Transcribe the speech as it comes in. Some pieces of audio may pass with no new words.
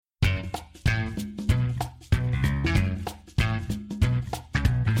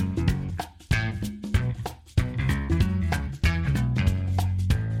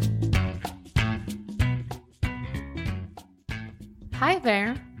Hi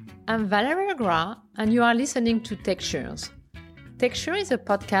there, I'm Valerie Gras, and you are listening to Textures. Texture is a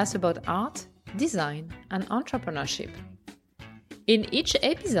podcast about art, design, and entrepreneurship. In each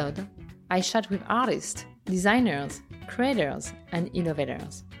episode, I chat with artists, designers, creators, and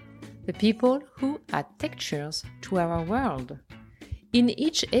innovators, the people who add textures to our world. In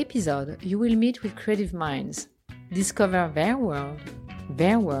each episode, you will meet with creative minds, discover their world,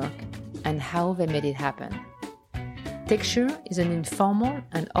 their work, and how they made it happen. Texture is an informal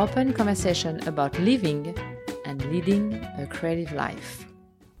and open conversation about living and leading a creative life.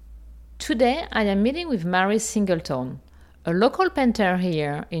 Today, I am meeting with Mary Singleton, a local painter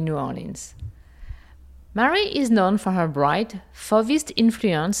here in New Orleans. Mary is known for her bright,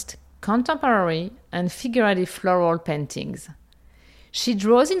 Fauvist-influenced, contemporary, and figurative floral paintings. She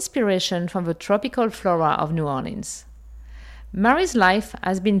draws inspiration from the tropical flora of New Orleans. Mary's life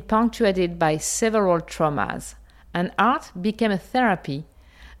has been punctuated by several traumas, and art became a therapy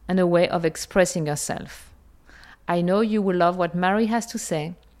and a way of expressing herself. I know you will love what Mary has to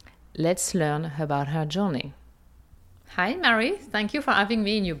say. Let's learn about her journey. Hi, Mary. Thank you for having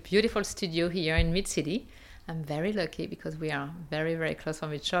me in your beautiful studio here in Mid-City. I'm very lucky because we are very, very close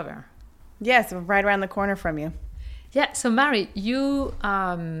from each other. Yes, right around the corner from you. Yeah, so Mary, you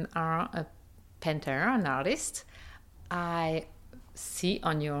are a painter, an artist. I see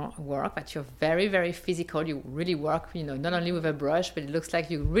on your work that you're very, very physical. You really work, not only with a brush, but it looks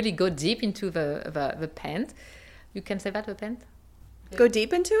like you really go deep into the paint. You can say that, the paint? Go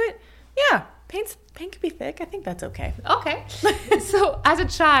deep into it? Yeah, paint can be thick. I think that's okay. Okay. So as a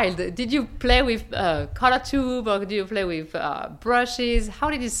child, did you play with color tube or did you play with brushes? How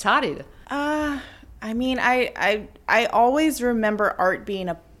did it started? I always remember art being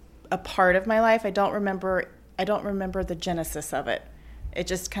a part of my life. I don't remember the genesis of it. It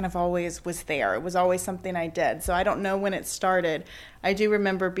just kind of always was there. It was always something I did. So I don't know when it started. I do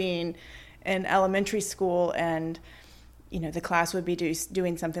remember being in elementary school and, the class would be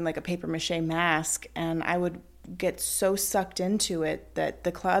doing something like a papier-mâché mask, and I would get so sucked into it that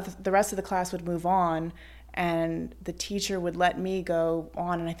the rest of the class would move on, and the teacher would let me go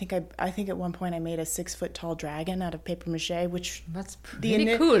on. And I think at one point I made a 6-foot-tall dragon out of papier-mâché, which that's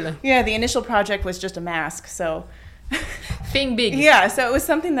pretty cool. Yeah, the initial project was just a mask, so think big. Yeah, so it was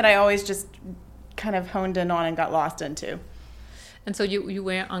something that I always just kind of honed in on and got lost into. And so you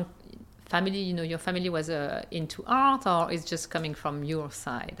were on family, your family was into art, or is just coming from your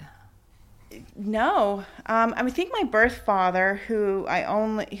side? No, I think my birth father, who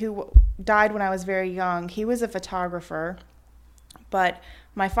died when I was very young, he was a photographer. But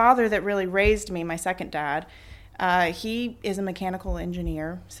my father, that really raised me, my second dad, he is a mechanical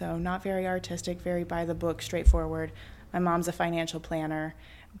engineer, so not very artistic, very by the book, straightforward. My mom's a financial planner,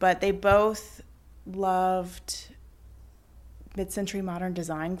 but they both loved mid-century modern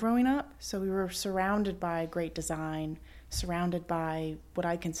design growing up. So we were surrounded by great design, surrounded by what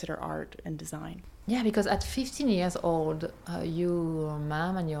I consider art and design. Yeah, because at 15 years old, your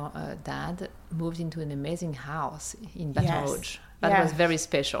mom and your dad moved into an amazing house in Baton Rouge. That was very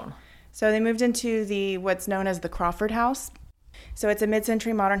special. So they moved into what's known as the Crawford House. So it's a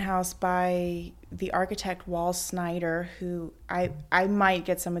mid-century modern house by the architect Wall Snyder, who I might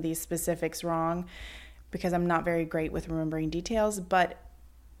get some of these specifics wrong because I'm not very great with remembering details, but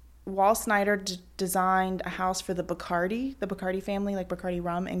Wall Snyder designed a house for the Bacardi family, like Bacardi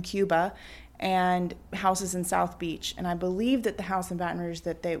rum, in Cuba, and houses in South Beach. And I believe that the house in Baton Rouge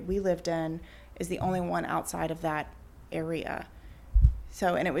that we lived in is the only one outside of that area.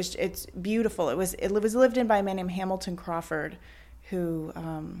 So, and it's beautiful. It was lived in by a man named Hamilton Crawford, who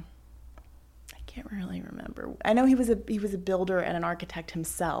I can't really remember. I know he was a builder and an architect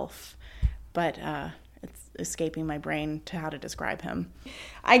himself, but it's escaping my brain to how to describe him.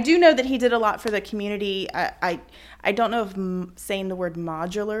 I do know that he did a lot for the community. I don't know if saying the word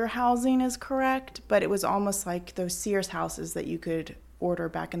modular housing is correct, but it was almost like those Sears houses that you could order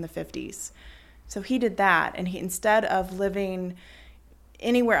back in the 50s. So he did that, and instead of living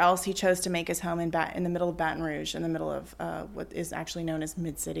anywhere else, he chose to make his home in the middle of Baton Rouge, in the middle of what is actually known as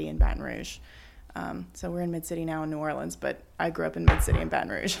Mid-City in Baton Rouge. So we're in Mid-City now in New Orleans, but I grew up in Mid-City in Baton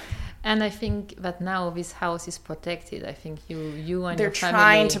Rouge. And I think that now this house is protected. I think you and your family... They're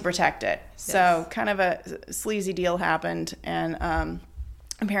trying to protect it. Yes. So kind of a sleazy deal happened, and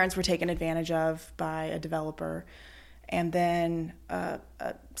parents were taken advantage of by a developer. And then an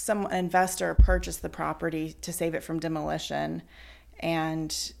investor purchased the property to save it from demolition.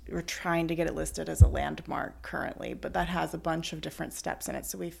 And we're trying to get it listed as a landmark currently, but that has a bunch of different steps in it.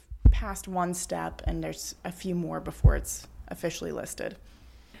 So we've passed one step, and there's a few more before it's officially listed.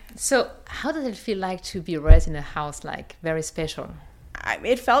 So how does it feel like to be raised in a house like very special?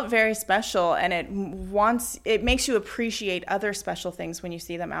 it felt very special, and it makes you appreciate other special things when you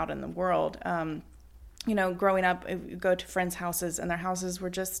see them out in the world. Growing up, you go to friends' houses, and their houses were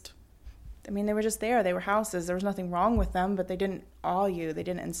just, they were just there. They were houses. There was nothing wrong with them, but they didn't awe you. They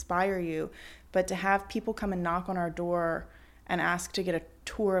didn't inspire you. But to have people come and knock on our door and ask to get a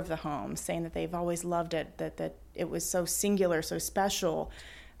tour of the home, saying that they've always loved it, that it was so singular, so special,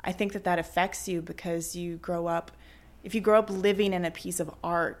 I think that affects you, because if you grow up living in a piece of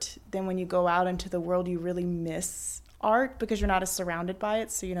art, then when you go out into the world, you really miss art because you're not as surrounded by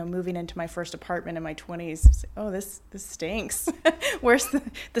it. So, moving into my first apartment in my 20s, this stinks. Where's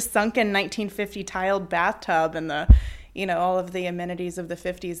the sunken 1950 tiled bathtub and the, all of the amenities of the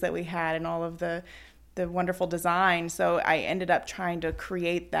 50s that we had and all of the wonderful design. So I ended up trying to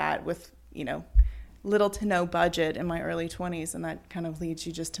create that with, little to no budget in my early 20s, and that kind of leads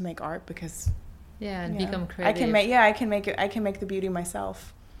you just to make art because become creative. I can make the beauty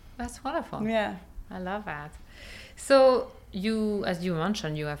myself. That's wonderful. Yeah. I love that. So you, as you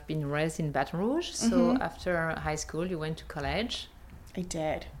mentioned, you have been raised in Baton Rouge. So after high school, you went to college. I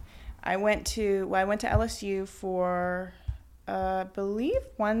did. I went to LSU for, I believe,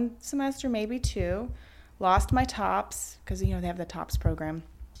 1 semester, maybe 2. Lost my TOPS because, they have the TOPS program.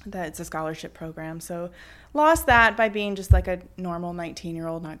 It's a scholarship program. So lost that by being just like a normal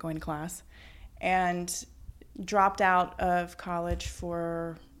 19-year-old not going to class. And dropped out of college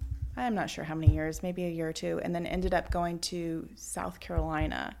for, I'm not sure how many years, maybe a year or 2, and then ended up going to South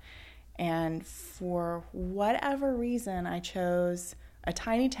Carolina. And for whatever reason, I chose a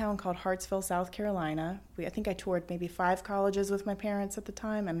tiny town called Hartsville, South Carolina. I think I toured maybe 5 colleges with my parents at the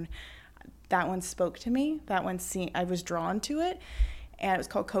time, and that one spoke to me. I was drawn to it, and it was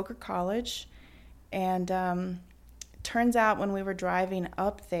called Coker College. And turns out when we were driving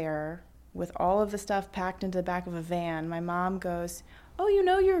up there with all of the stuff packed into the back of a van, my mom goes, "Oh,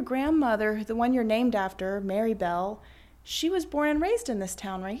 your grandmother, the one you're named after, Mary Bell, she was born and raised in this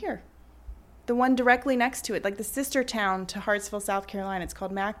town right here. The one directly next to it, like the sister town to Hartsville, South Carolina, it's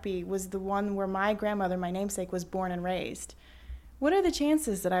called McBee, was the one where my grandmother, my namesake, was born and raised. What are the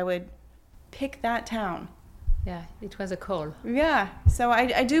chances that I would pick that town?" Yeah, it was a call. Yeah, so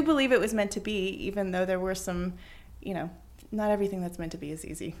I do believe it was meant to be, even though there were some, not everything that's meant to be is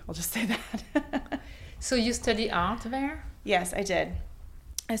easy. I'll just say that. So you study art there? Yes, I did.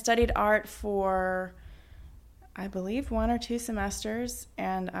 I studied art for, I believe, 1 or 2 semesters,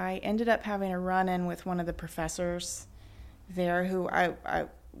 and I ended up having a run-in with one of the professors there who I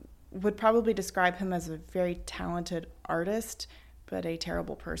would probably describe him as a very talented artist, but a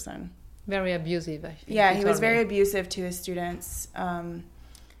terrible person. Very abusive, I think. Yeah, he was very abusive to his students.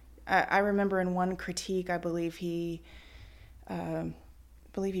 I remember in one critique, I believe he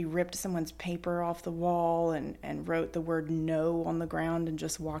ripped someone's paper off the wall and wrote the word "no" on the ground and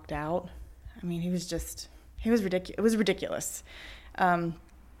just walked out. He was ridiculous. It was ridiculous.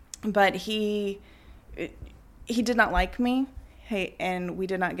 But he did not like me, and we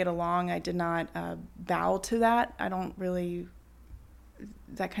did not get along. I did not bow to that.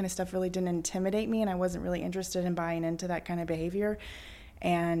 That kind of stuff really didn't intimidate me, and I wasn't really interested in buying into that kind of behavior.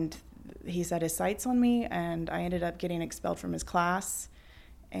 And he set his sights on me, and I ended up getting expelled from his class.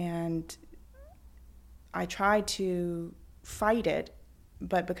 And I tried to fight it,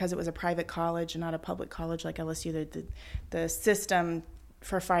 but because it was a private college and not a public college like LSU, the system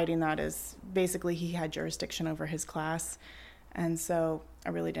for fighting that is basically he had jurisdiction over his class. And so I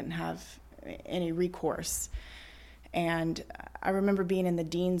really didn't have any recourse. And I remember being in the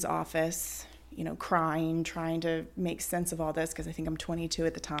dean's office, crying, trying to make sense of all this because I think I'm 22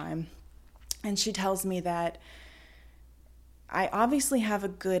 at the time. And she tells me that I obviously have a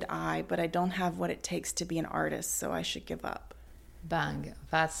good eye, but I don't have what it takes to be an artist, so I should give up. Bang.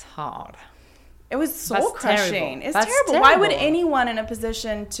 That's hard. It was soul-crushing. It's terrible. Terrible. Why would anyone in a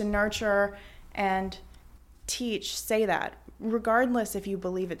position to nurture and teach say that, regardless if you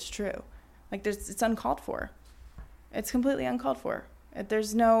believe it's true? It's uncalled for. It's completely uncalled for.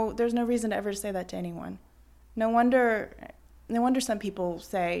 There's no reason to ever say that to anyone. No wonder some people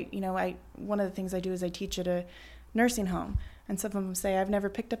say, one of the things I do is I teach at a nursing home, and some of them say, "I've never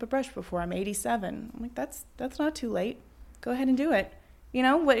picked up a brush before. I'm 87." I'm like, that's not too late. Go ahead and do it.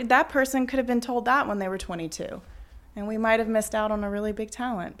 That person could have been told that when they were 22, and we might have missed out on a really big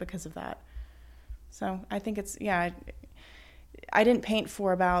talent because of that. So I think I didn't paint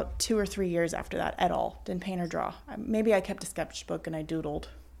for about 2 or 3 years after that at all. Didn't paint or draw. Maybe I kept a sketchbook and I doodled.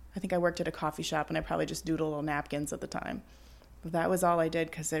 I think I worked at a coffee shop and I probably just doodled on napkins at the time. But that was all I did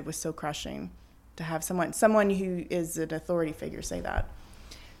because it was so crushing to have someone who is an authority figure say that.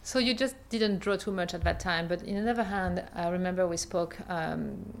 So you just didn't draw too much at that time, but on the other hand, I remember we spoke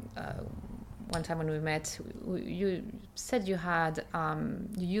one time when we met. You said you had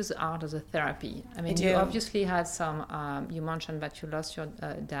you use art as a therapy. I mean, you obviously had some. You mentioned that you lost your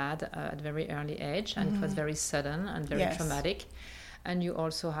dad at a very early age, and it was very sudden and very traumatic. And you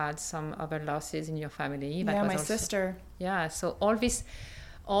also had some other losses in your family. That was my sister. Yeah, so all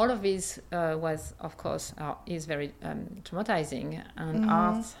of this was, of course, is very traumatizing, and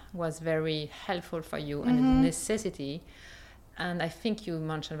art was very helpful for you and a necessity. And I think you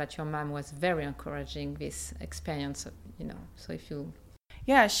mentioned that your mom was very encouraging this experience, so if you...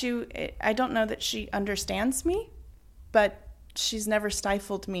 Yeah, I don't know that she understands me, but she's never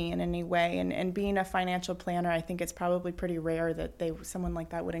stifled me in any way. And being a financial planner, I think it's probably pretty rare that someone like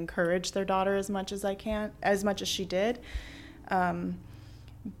that would encourage their daughter as much as she did.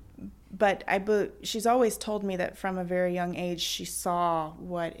 But she's always told me that from a very young age, she saw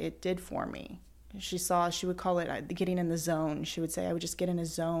what it did for me. She would call it getting in the zone. She would say I would just get in a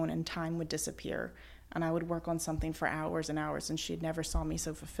zone and time would disappear. And I would work on something for hours and hours, and she never saw me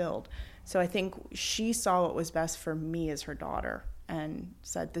so fulfilled. So I think she saw what was best for me as her daughter and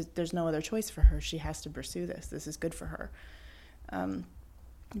said there's no other choice for her. She has to pursue this. This is good for her.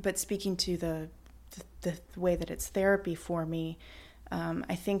 But speaking to the way that it's therapy for me,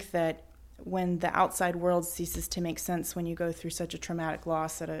 I think that when the outside world ceases to make sense when you go through such a traumatic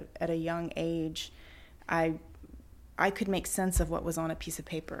loss at a young age, I could make sense of what was on a piece of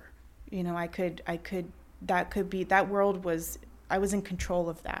paper. I was in control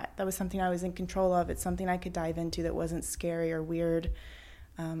of that. That was something I was in control of. It's something I could dive into that wasn't scary or weird.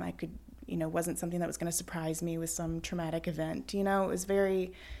 Wasn't something that was going to surprise me with some traumatic event. It was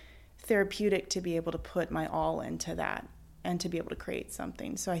very therapeutic to be able to put my all into that and to be able to create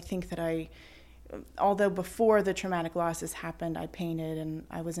something. So I think that although before the traumatic losses happened, I painted and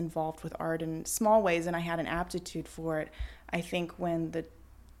I was involved with art in small ways and I had an aptitude for it, I think when the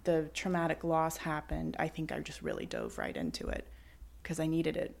traumatic loss happened, I think I just really dove right into it because I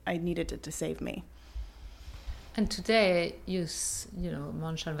needed it. I needed it to save me. And today, you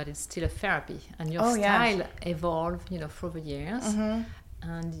mentioned that it's still a therapy, and your style evolved, through the years. Mm-hmm.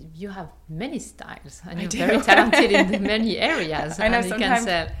 And you have many styles, and you're very talented in many areas. I know.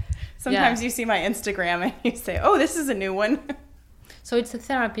 Sometimes you see my Instagram and you say, "Oh, this is a new one." So it's a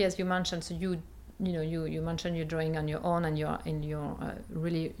therapy, as you mentioned. So you mentioned you're drawing on your own and you're in your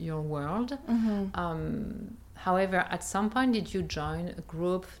really your world. Mm-hmm. However, at some point, did you join a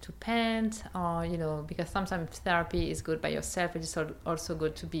group to paint, or because sometimes therapy is good by yourself, but it's also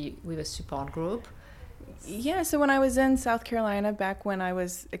good to be with a support group. Yeah. So when I was in South Carolina, back when I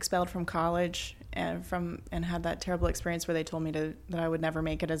was expelled from college and had that terrible experience where they told me that I would never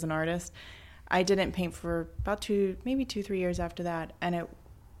make it as an artist, I didn't paint for about 2-3 years after that, and it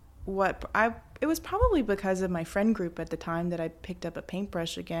was probably because of my friend group at the time that I picked up a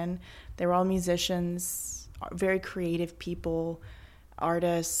paintbrush again. They were all musicians, very creative people,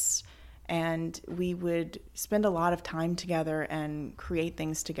 artists, and we would spend a lot of time together and create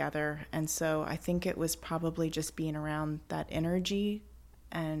things together. And so I think it was probably just being around that energy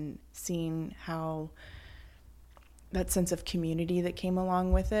and seeing how that sense of community that came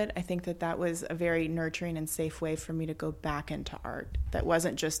along with it. I think that was a very nurturing and safe way for me to go back into art. That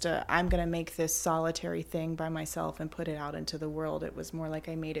wasn't just I'm going to make this solitary thing by myself and put it out into the world. It was more like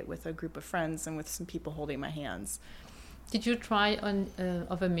I made it with a group of friends and with some people holding my hands. Did you try on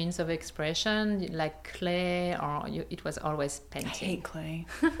other means of expression, like clay, or it was always painting? I hate clay.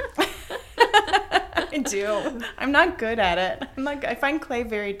 I do. I'm not good at it. I find clay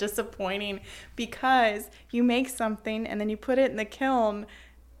very disappointing because you make something and then you put it in the kiln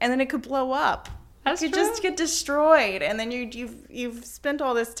and then it could blow up. That's true. Just get destroyed, and then you've spent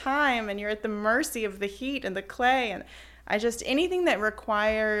all this time and you're at the mercy of the heat and the clay. And anything that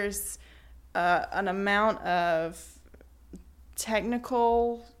requires an amount of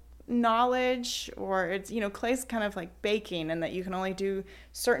technical knowledge, or it's clay's kind of like baking, and that you can only do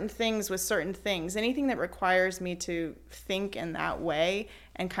certain things with certain things. Anything that requires me to think in that way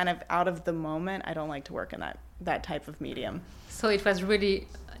and kind of out of the moment, I don't like to work in that type of medium. So it was really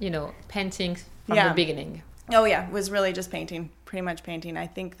painting from the beginning. Oh yeah, it was really just painting, pretty much painting. I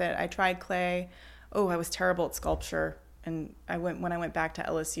think that I tried clay. I was terrible at sculpture, and when I went back to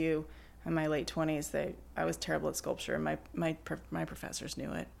LSU in my late 20s, I was terrible at sculpture, and my professors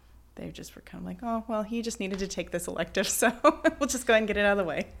knew it. They just were kind of like, oh, well, he just needed to take this elective, so we'll just go ahead and get it out of the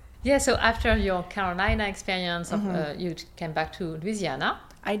way. Yeah, so after your Carolina experience, you came back to Louisiana.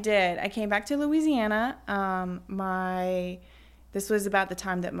 I did. I came back to Louisiana. This was about the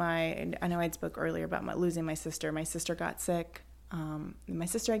time that I know I'd spoke earlier about losing my sister. My sister got sick My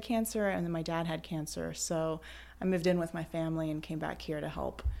sister had cancer, and then my dad had cancer. So I moved in with my family and came back here to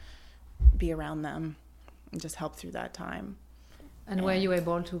help be around them and just help through that time. And were you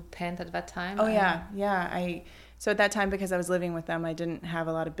able to paint at that time? Oh, yeah. So at that time, because I was living with them, I didn't have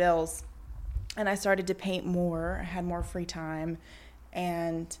a lot of bills. And I started to paint more. I had more free time.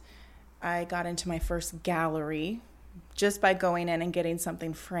 And I got into my first gallery just by going in and getting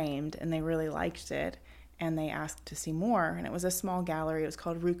something framed. And they really liked it. And they asked to see more. And it was a small gallery. It was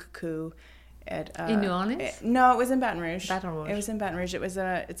called Rue Cuckoo. In New Orleans? No, it was in Baton Rouge. Baton Rouge. It was in Baton Rouge.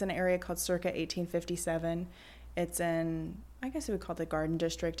 It's an area called Circa 1857. It's in, I guess it would call it the Garden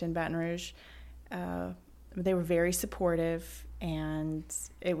District in Baton Rouge. They were very supportive, and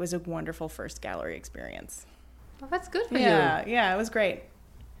it was a wonderful first gallery experience. Well, that's good for you. Yeah, it was great.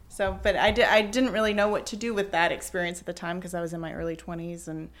 So, but I didn't really know what to do with that experience at the time because I was in my early 20s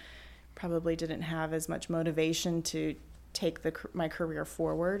and probably didn't have as much motivation to take my career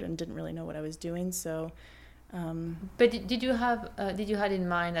forward, and didn't really know what I was doing. So, but did you have in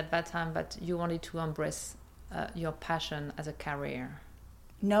mind at that time that you wanted to embrace your passion as a career?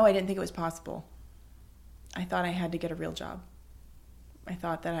 No, I didn't think it was possible. I thought I had to get a real job. I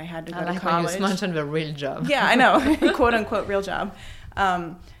thought that I had to go to college. You mentioned the real job. Yeah, I know, quote unquote real job.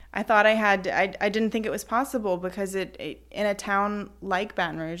 I thought I didn't think it was possible because it in a town like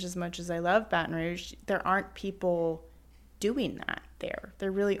Baton Rouge, as much as I love Baton Rouge, there aren't people doing that there.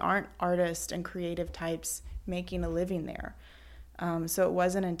 There really aren't artists and creative types making a living there. So it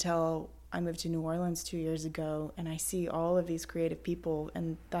wasn't until I moved to New Orleans 2 years ago and I see all of these creative people,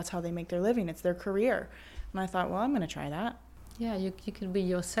 and that's how they make their living. It's their career. And I thought, well, I'm going to try that. Yeah, you can be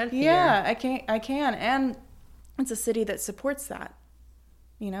yourself here. Yeah, I can. And it's a city that supports that,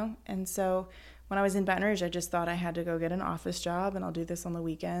 And so when I was in Baton Rouge, I just thought I had to go get an office job and I'll do this on the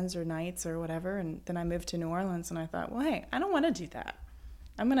weekends or nights or whatever. And then I moved to New Orleans and I thought, well, hey, I don't want to do that.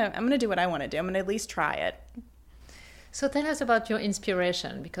 I'm gonna do what I want to do. I'm gonna at least try it. So tell us about your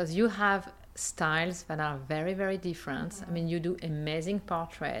inspiration, because you have styles that are very, very different. Mm-hmm. I mean, you do amazing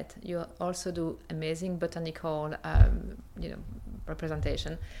portrait. You also do amazing botanical,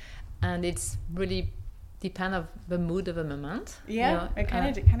 representation, and it's really depend of the mood of the moment. Yeah, it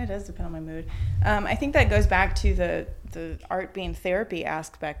kind of does depend on my mood. I think that goes back to the art being therapy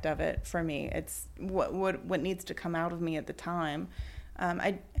aspect of it for me. It's what needs to come out of me at the time.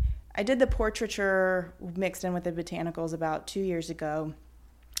 I did the portraiture mixed in with the botanicals about 2 years ago,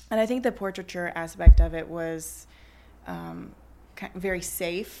 and I think the portraiture aspect of it was very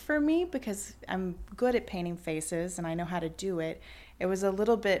safe for me because I'm good at painting faces and I know how to do it. It was a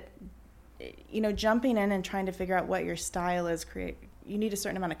little bit, jumping in and trying to figure out what your style is. You need a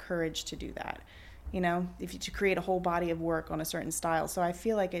certain amount of courage to do that, to create a whole body of work on a certain style. So I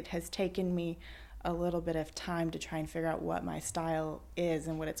feel like it has taken me a little bit of time to try and figure out what my style is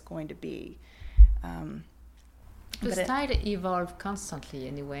and what it's going to be. The style evolves constantly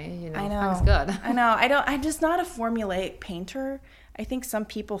anyway, I know. Thanks God. I know. I'm just not a formulaic painter. I think some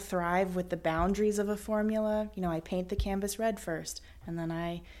people thrive with the boundaries of a formula. I paint the canvas red first, and then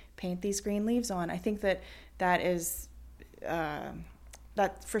I paint these green leaves on. I think that is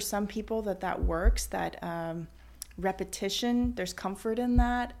that for some people that works. That repetition, there's comfort in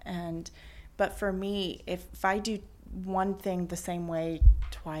that, but for me, if I do one thing the same way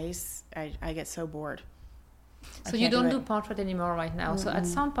twice, I get so bored. So you don't do portrait anymore right now. Mm-hmm. So at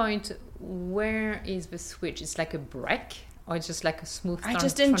some point, where is the switch? It's like a break, or it's just like a smooth transition? I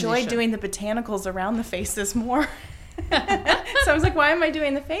just enjoy doing the botanicals around the faces more. So I was like, why am I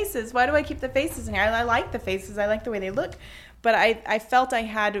doing the faces? Why do I keep the faces in here? I like the faces. I like the way they look. But I felt I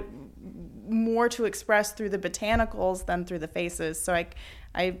had more to express through the botanicals than through the faces. So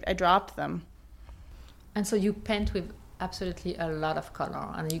I dropped them. And so you paint with absolutely a lot of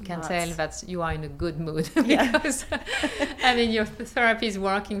color, and you can tell that you are in a good mood because your therapy is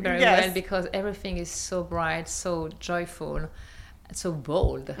working very well because everything is so bright, so joyful, so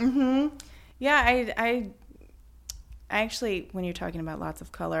bold. Mm-hmm. Yeah, I actually, when you're talking about lots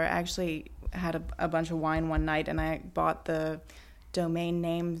of color, I actually had a bunch of wine one night, and I bought the domain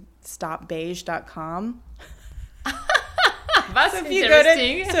name stopbeige.com. That's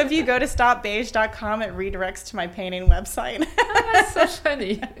interesting. So if you go to stopbeige.com, it redirects to my painting website. That's so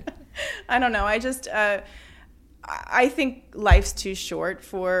funny. I don't know. I think life's too short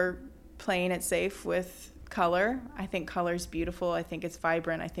for playing it safe with color. I think color's beautiful. I think it's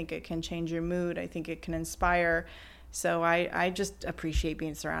vibrant. I think it can change your mood. I think it can inspire. So I just appreciate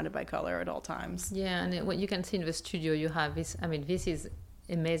being surrounded by color at all times. Yeah, and what you can see in the studio, you have this. I mean, this is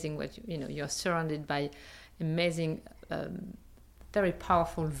amazing. You're surrounded by amazing very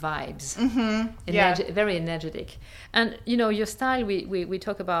powerful vibes, Yeah. very energetic. And your style, we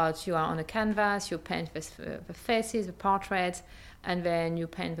talk about, you are on a canvas, you paint the faces, the portraits, and then you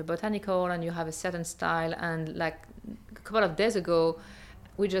paint the botanical, and you have a certain style. And like a couple of days ago,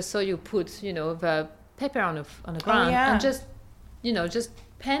 we just saw you put the paper on the ground, and just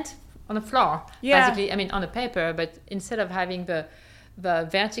paint on the floor, basically. I mean, on the paper, but instead of having the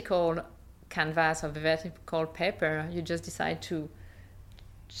vertical canvas or the vertical paper, you just decide to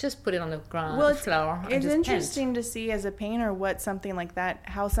just put it on the ground, the floor. It's interesting to see as a painter what something like that,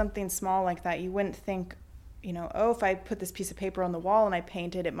 how something small like that, you wouldn't think, if I put this piece of paper on the wall and I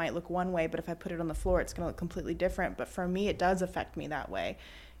paint it, it might look one way, but if I put it on the floor, it's going to look completely different. But for me, it does affect me that way,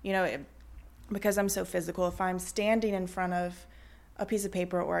 because I'm so physical. If I'm standing in front of a piece of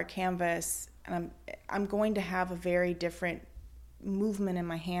paper or a canvas, and I'm going to have a very different movement in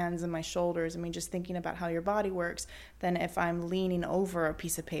my hands and my shoulders, just thinking about how your body works, than if I'm leaning over a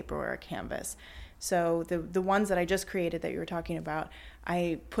piece of paper or a canvas. So the ones that I just created that you were talking about,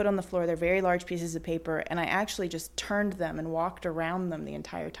 I put on the floor. They're very large pieces of paper, and I actually just turned them and walked around them the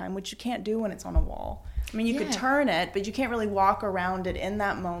entire time, which you can't do when it's on a wall. You could turn it, but you can't really walk around it in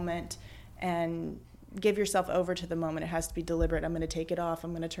that moment and give yourself over to the moment. It has to be deliberate. I'm going to take it off.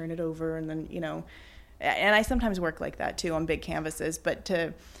 I'm going to turn it over, and then, and I sometimes work like that too on big canvases, but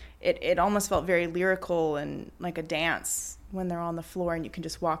it almost felt very lyrical and like a dance when they're on the floor and you can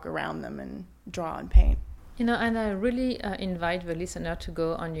just walk around them and draw and paint. And I really invite the listener to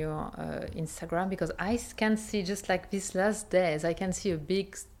go on your Instagram, because I can see, just like these last days, I can see a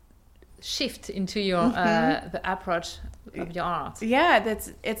big shift into your the approach of your art. Yeah,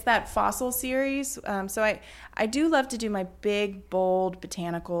 it's that fossil series. So I do love to do my big, bold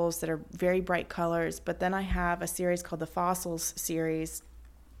botanicals that are very bright colors, but then I have a series called the Fossils series,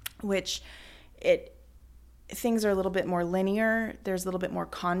 which things are a little bit more linear. There's a little bit more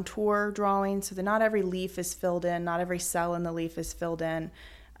contour drawing, so that not every leaf is filled in, not every cell in the leaf is filled in.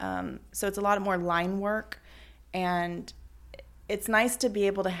 So it's a lot more line work, and it's nice to be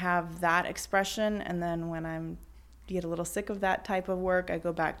able to have that expression. And then when I get a little sick of that type of work, I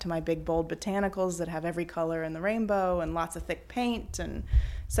go back to my big, bold botanicals that have every color in the rainbow and lots of thick paint. And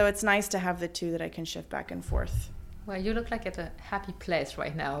so it's nice to have the two that I can shift back and forth. Well, you look like at a happy place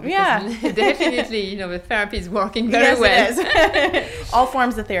right now. Yeah. Definitely, the therapy is working very well. Yes, it is. All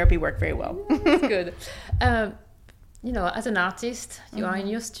forms of therapy work very well. That's good. As an artist, you are in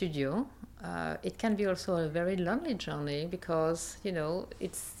your studio. It can be also a very lonely journey, because,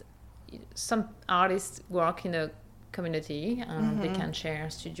 it's some artists work in a community and they can share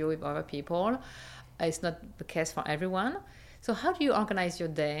a studio with other people. It's not the case for everyone. So how do you organize your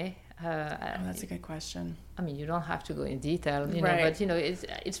day? That's a good question. You don't have to go in detail, right. But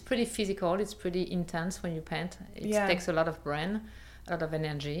it's pretty physical. It's pretty intense when you paint. It takes a lot of brain, a lot of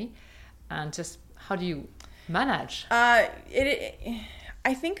energy, and just how do you manage?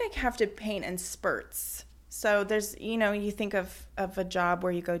 I think I have to paint in spurts. So there's, you think of a job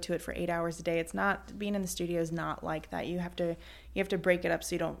where you go to it for 8 hours a day. It's not, being in the studio is not like that. You have to break it up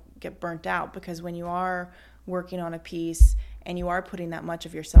so you don't get burnt out, because when you are working on a piece and you are putting that much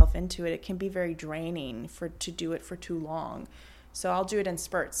of yourself into it, it can be very draining to do it for too long. So I'll do it in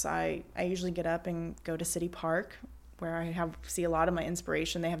spurts. I usually get up and go to City Park, where I see a lot of my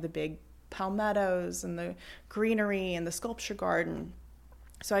inspiration. They have the big palmettos and the greenery and the sculpture garden.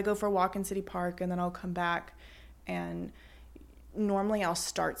 So I go for a walk in City Park, and then I'll come back, and normally I'll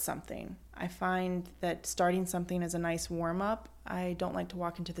start something. I find that starting something is a nice warm-up. I don't like to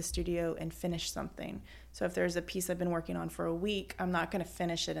walk into the studio and finish something. So if there's a piece I've been working on for a week, I'm not going to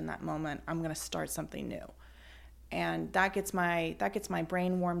finish it in that moment. I'm going to start something new. And that gets my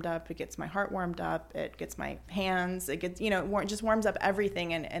brain warmed up. It gets my heart warmed up. It gets my hands. It gets, it just warms up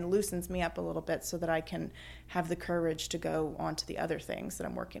everything and loosens me up a little bit, so that I can have the courage to go on to the other things that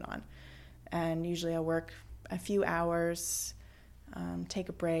I'm working on. And usually I work a few hours, take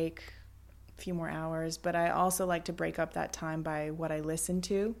a break, a few more hours. But I also like to break up that time by what I listen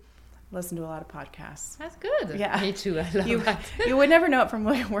to. Listen to a lot of podcasts. That's good. Yeah. Me too. I love that. You would never know it from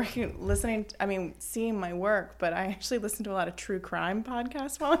seeing my work, but I actually listen to a lot of true crime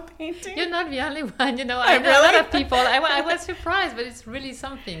podcasts while I'm painting. You're not the only one. I know a lot of people. I was surprised, but it's really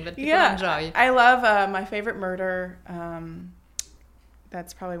something that people enjoy. I love my favorite murder.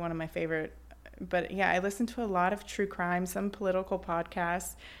 That's probably one of my favorite. But yeah, I listen to a lot of true crime, some political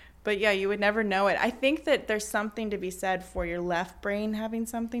podcasts. But yeah, you would never know it. I think that there's something to be said for your left brain having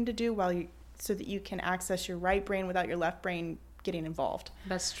something to do so that you can access your right brain without your left brain getting involved.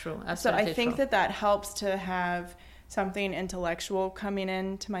 That's true. Absolutely so I think that helps to have something intellectual coming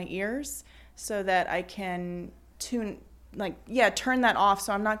into my ears, so that I can tune turn that off.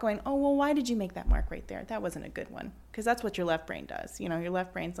 So I'm not going, oh, well, why did you make that mark right there? That wasn't a good one. Because that's what your left brain does. You know, your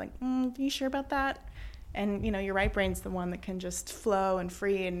left brain's like, are you sure about that? And, you know, your right brain's the one that can just flow and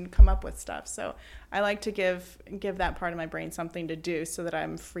free and come up with stuff. So I like to give that part of my brain something to do so that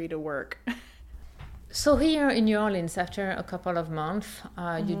I'm free to work. So here in New Orleans, after a couple of months,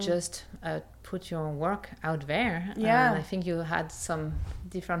 you just put your work out there. Yeah. And I think you had some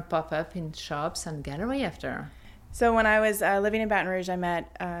different pop-up in shops and gallery after. So when I was living in Baton Rouge, I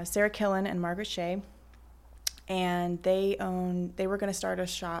met Sarah Killen and Margaret Shea. And they were going to start a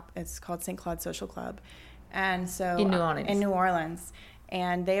shop. It's called St. Claude Social Club. And so in New Orleans. In New Orleans.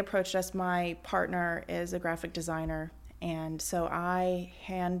 And they approached us. My partner is a graphic designer. And so I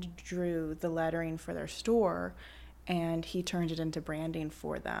hand drew the lettering for their store, and he turned it into branding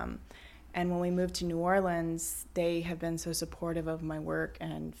for them. And when we moved to New Orleans, they have been so supportive of my work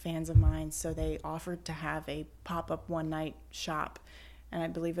and fans of mine. So they offered to have a pop-up one-night shop. And I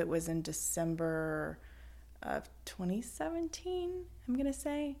believe it was in December of 2017, I'm going to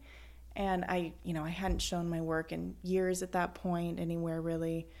say. And I hadn't shown my work in years at that point anywhere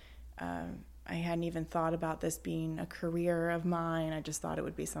really. I hadn't even thought about this being a career of mine. I just thought it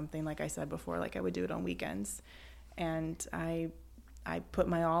would be something, like I said before, like I would do it on weekends. And I put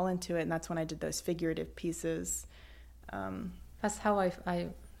my all into it, and that's when I did those figurative pieces. That's how I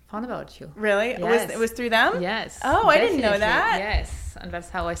found about you. Really? Yes. It was through them? Yes. Oh, I didn't know definitely. that. Yes, and that's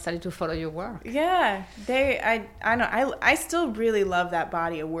how I started to follow your work. Yeah, I still really love that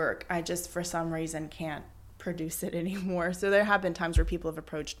body of work. I just, for some reason, can't produce it anymore. So there have been times where people have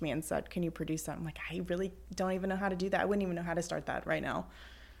approached me and said, can you produce that? I'm like, I really don't even know how to do that. I wouldn't even know how to start that right now.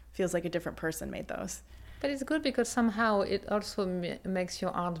 Feels like a different person made those. But it's good because somehow it also makes your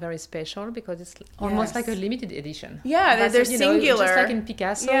art very special because it's almost like a limited edition. Yeah, they're singular. Just like in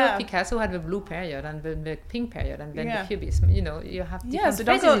Picasso, Yeah. Picasso had the blue period and the pink period and then the cubism. You know, you have different so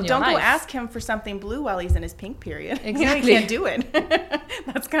phases in your don't go life. ask him for something blue while he's in his pink period. Exactly. You can't do it.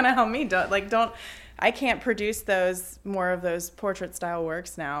 That's kind of how I can't produce more of those portrait style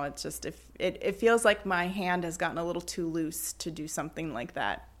works now. It's just, it feels like my hand has gotten a little too loose to do something like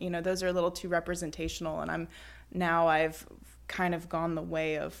that. You know, those are a little too representational, and I've kind of gone the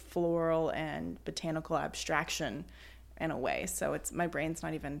way of floral and botanical abstraction in a way. So my brain's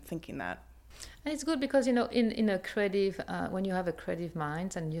not even thinking that. And it's good because, you know, in a creative, when you have a creative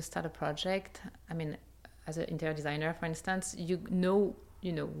mind and you start a project, I mean, as an interior designer, for instance, you know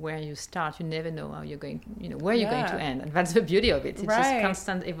where you start. You never know how you're going, where you're going to end. And that's the beauty of it. It's just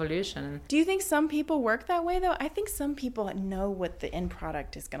constant evolution. Do you think some people work that way, though? I think some people know what the end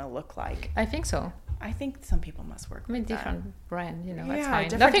product is going to look like. I think so. I think some people must work with different brand, that's yeah,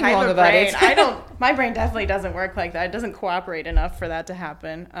 fine. Nothing wrong about brain. it. My brain definitely doesn't work like that. It doesn't cooperate enough for that to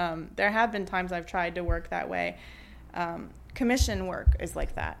happen. There have been times I've tried to work that way. Commission work is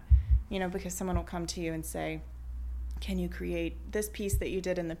like that, because someone will come to you and say, can you create this piece that you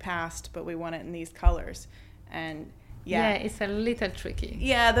did in the past, but we want it in these colors? And yeah, it's a little tricky.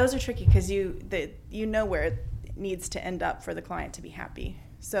 Yeah, those are tricky because you know where it needs to end up for the client to be happy.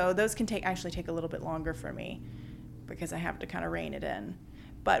 So those can actually take a little bit longer for me because I have to kind of rein it in.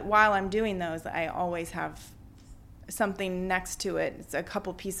 But while I'm doing those, I always have something next to it. It's a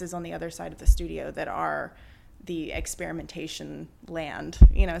couple pieces on the other side of the studio that are the experimentation land,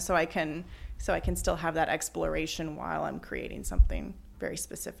 so I can still have that exploration while I'm creating something very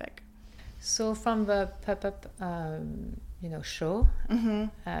specific. So from the pop-up, show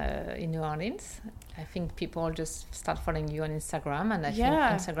mm-hmm. In New Orleans, I think people just start following you on Instagram, and I think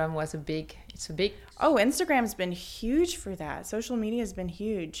Instagram was a big. Oh, Instagram's been huge for that. Social media has been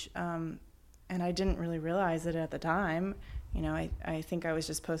huge, and I didn't really realize it at the time. I think I was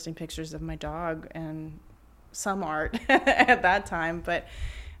just posting pictures of my dog and some art at that time, but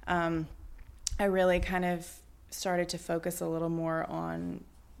I really kind of started to focus a little more on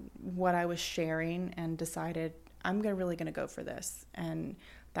what I was sharing and decided I'm really going to go for this. And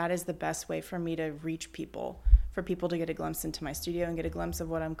that is the best way for me to reach people, for people to get a glimpse into my studio and get a glimpse of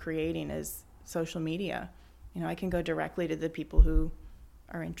what I'm creating is social media. I can go directly to the people who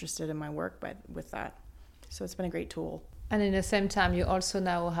are interested in my work with that. So it's been a great tool. And in the same time, you also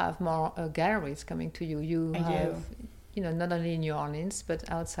now have more galleries coming to you. I do. Not only in New Orleans, but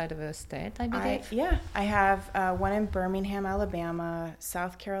outside of the state, I believe. I have one in Birmingham, Alabama,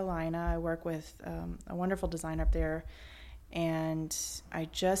 South Carolina. I work with a wonderful designer up there. And I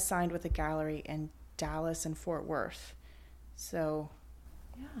just signed with a gallery in Dallas and Fort Worth. So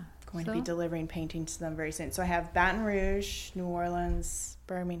going to be delivering paintings to them very soon. So I have Baton Rouge, New Orleans,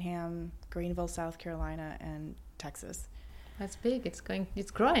 Birmingham, Greenville, South Carolina, and Texas. That's big. It's growing.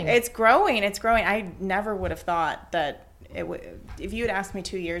 It's growing. I never would have thought that if you had asked me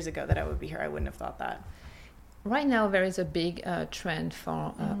 2 years ago that I would be here, I wouldn't have thought that. Right now, there is a big trend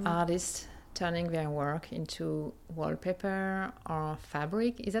for artists turning their work into wallpaper or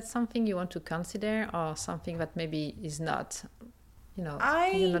fabric. Is that something you want to consider, or something that maybe is not, you're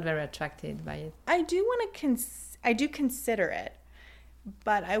not very attracted by it? I do want to I do consider it,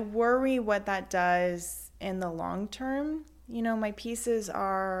 but I worry what that does in the long term. My pieces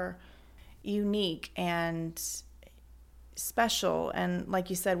are unique and special, and like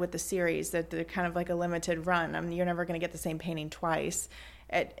you said with the series, that they're kind of like a limited run. I mean, you're never going to get the same painting twice.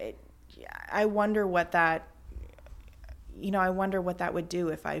 I wonder what that would do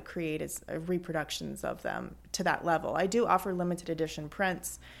if I created reproductions of them to that level. I do offer limited edition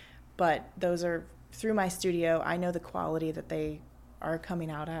prints, but those are through my studio. I know the quality that they are coming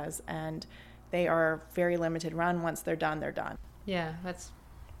out as, and they are very limited run. Once they're done, they're done. Yeah, that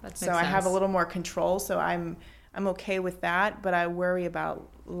makes sense. I have a little more control, so I'm okay with that, but I worry about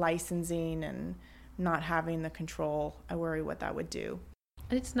licensing and not having the control. I worry what that would do.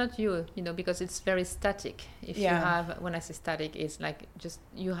 And it's not you, because it's very static. If you have, when I say static, it's like just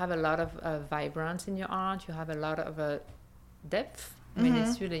you have a lot of vibrance in your art. You have a lot of depth. I mean,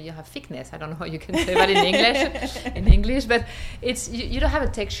 it's really, you have thickness. I don't know how you can say that in English, but it's you don't have a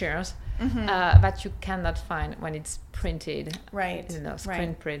textures that you cannot find when it's printed. Right.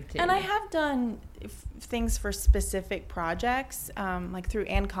 Screen printed. And I have done things for specific projects, like through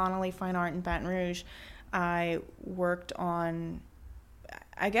Anne Connolly Fine Art in Baton Rouge. I worked on,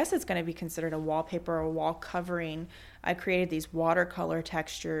 I guess it's going to be considered a wallpaper or wall covering. I created these watercolor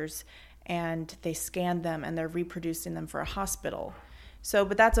textures, and they scanned them, and they're reproducing them for a hospital. So,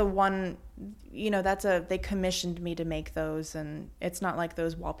 but that's they commissioned me to make those, and it's not like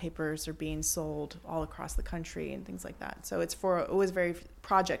those wallpapers are being sold all across the country and things like that. So it was very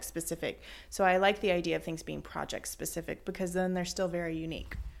project specific. So I like the idea of things being project specific, because then they're still very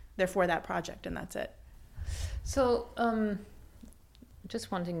unique. They're for that project, and that's it. So,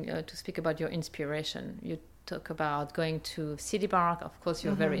 just wanting to speak about your inspiration. You talk about going to City Park. Of course,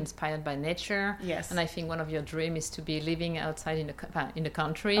 you're very inspired by nature. Yes. And I think one of your dreams is to be living outside in the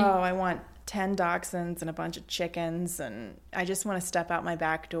country. Oh, I want 10 dachshunds and a bunch of chickens, and I just want to step out my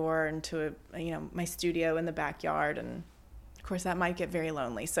back door into my studio in the backyard. And of course, that might get very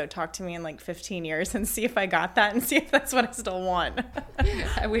lonely. So talk to me in like 15 years and see if I got that, and see if that's what I still want.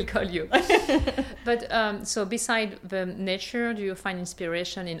 I will call you. But so beside the nature, do you find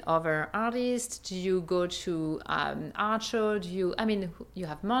inspiration in other artists? Do you go to art show? You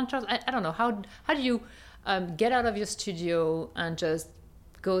have mentors? I don't know. How do you get out of your studio and just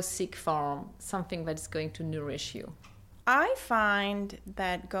go seek for something that's going to nourish you? I find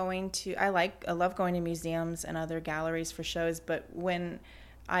that I love going to museums and other galleries for shows, but when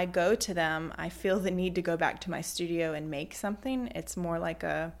I go to them, I feel the need to go back to my studio and make something. It's more like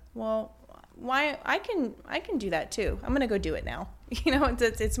why I can do that too. I'm going to go do it now.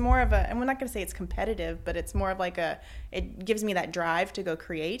 It's more of and we're not going to say it's competitive, but it's more of like it gives me that drive to go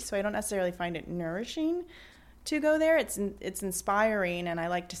create. So I don't necessarily find it nourishing to go there. It's inspiring, and I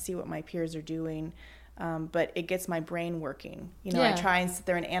like to see what my peers are doing. But it gets my brain working. I try and sit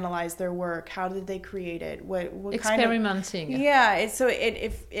there and analyze their work. How did they create it? What experimenting? Kind of, yeah.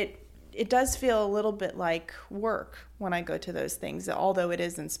 It does feel a little bit like work when I go to those things. Although it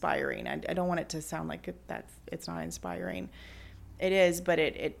is inspiring, I don't want it to sound like it's not inspiring. It is, but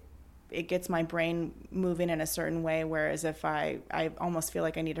it gets my brain moving in a certain way. Whereas if I almost feel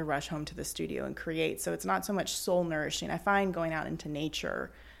like I need to rush home to the studio and create. So it's not so much soul nourishing. I find going out into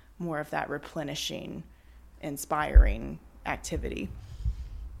nature more of that replenishing, inspiring activity.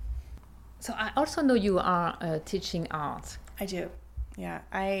 So I also know you are teaching art. I do, yeah.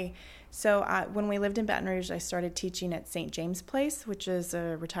 When we lived in Baton Rouge, I started teaching at St. James Place, which is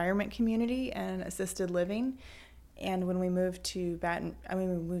a retirement community and assisted living. And when we moved to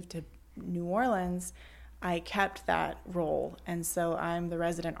New Orleans, I kept that role. And so I'm the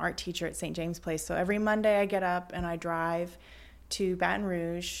resident art teacher at St. James Place. So every Monday I get up and I drive to Baton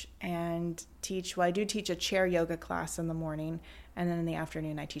Rouge and teach. Well, I do teach a chair yoga class in the morning, and then in the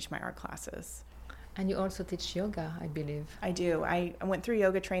afternoon I teach my art classes. And you also teach yoga, I believe. I do. I went through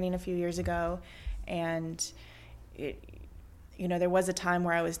yoga training a few years ago, and there was a time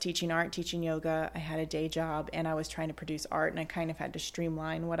where I was teaching art, teaching yoga. I had a day job, and I was trying to produce art, and I kind of had to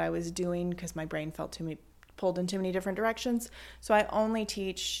streamline what I was doing because my brain felt pulled in too many different directions. So I only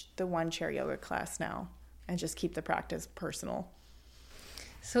teach the one chair yoga class now and just keep the practice personal.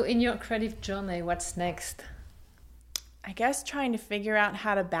 So in your creative journey, what's next? I guess trying to figure out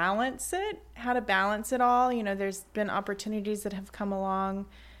how to balance it all. There's been opportunities that have come along,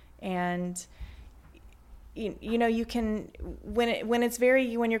 and you know, you can, when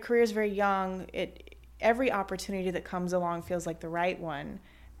your career is very young, every opportunity that comes along feels like the right one.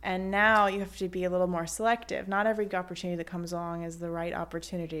 And now you have to be a little more selective. Not every opportunity that comes along is the right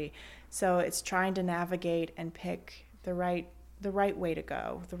opportunity. So it's trying to navigate and pick the right way to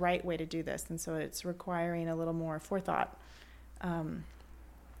go, the right way to do this. And so it's requiring a little more forethought.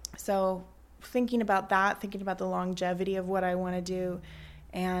 So thinking about that, thinking about the longevity of what I want to do.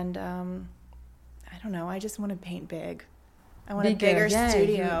 And I don't know, I just want to paint big. I want a bigger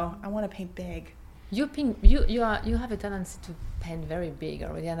studio. I want to paint big. You have a tendency to paint very big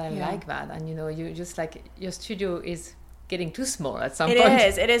already, and I like that. And you know, you just like your studio is getting too small at some point.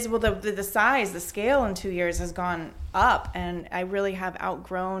 It is. Well, the size, the scale in 2 years has gone up, and I really have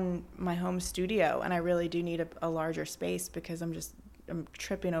outgrown my home studio, and I really do need a larger space because I'm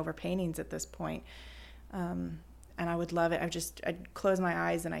tripping over paintings at this point. And I would love it. I'd close my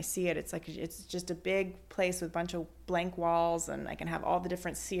eyes and I see it. It's just a big place with a bunch of blank walls, and I can have all the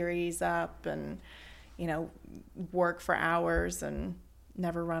different series up and, you know, work for hours and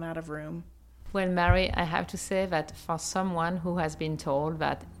never run out of room. Well, Mary, I have to say that for someone who has been told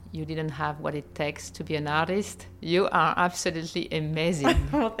that you didn't have what it takes to be an artist, you are absolutely amazing.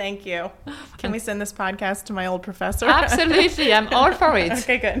 Well, thank you. Can we send this podcast to my old professor? Absolutely. I'm all for it.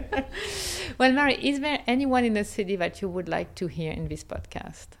 Okay, good. Well, Mary, is there anyone in the city that you would like to hear in this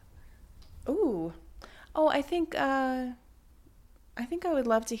podcast? I think I would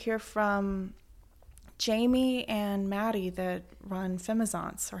love to hear from Jamie and Maddie that run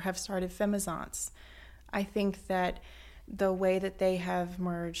Femizance or have started Femizance. I think that the way that they have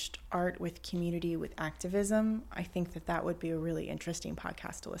merged art with community with activism, I think that would be a really interesting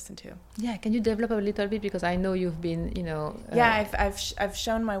podcast to listen to. Yeah, can you develop a little bit, because I know you've been, you know. Yeah, I've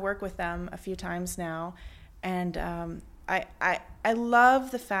shown my work with them a few times now, and I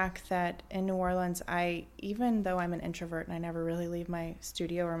love the fact that in New Orleans, even though I'm an introvert and I never really leave my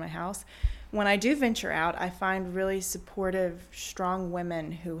studio or my house, when I do venture out, I find really supportive, strong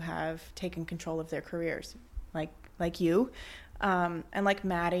women who have taken control of their careers, like you, and like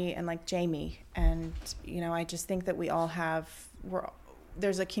Maddie and like Jamie. And, you know, I just think that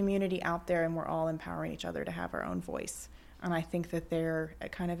there's a community out there, and we're all empowering each other to have our own voice. And I think that they're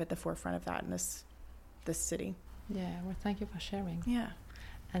kind of at the forefront of that in this city. Yeah, well, thank you for sharing. Yeah.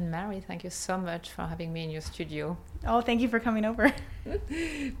 And Mary, thank you so much for having me in your studio. Oh, thank you for coming over.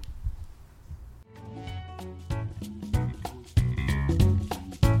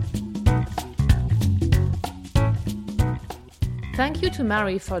 Thank you to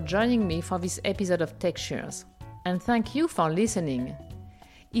Mary for joining me for this episode of Textures, and thank you for listening.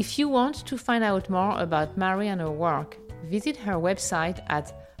 If you want to find out more about Mary and her work, visit her website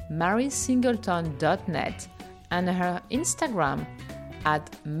at marysingleton.net and her Instagram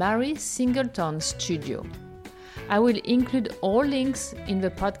at marysingletonstudio. I will include all links in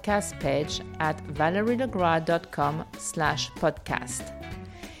the podcast page at valerielegras.com/podcast.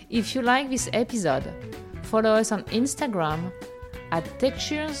 If you like this episode, follow us on Instagram at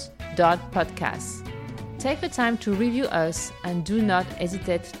textures.podcast. Take the time to review us, and do not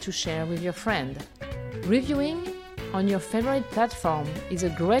hesitate to share with your friend. Reviewing on your favorite platform is a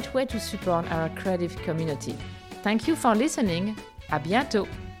great way to support our creative community. Thank you for listening. À bientôt.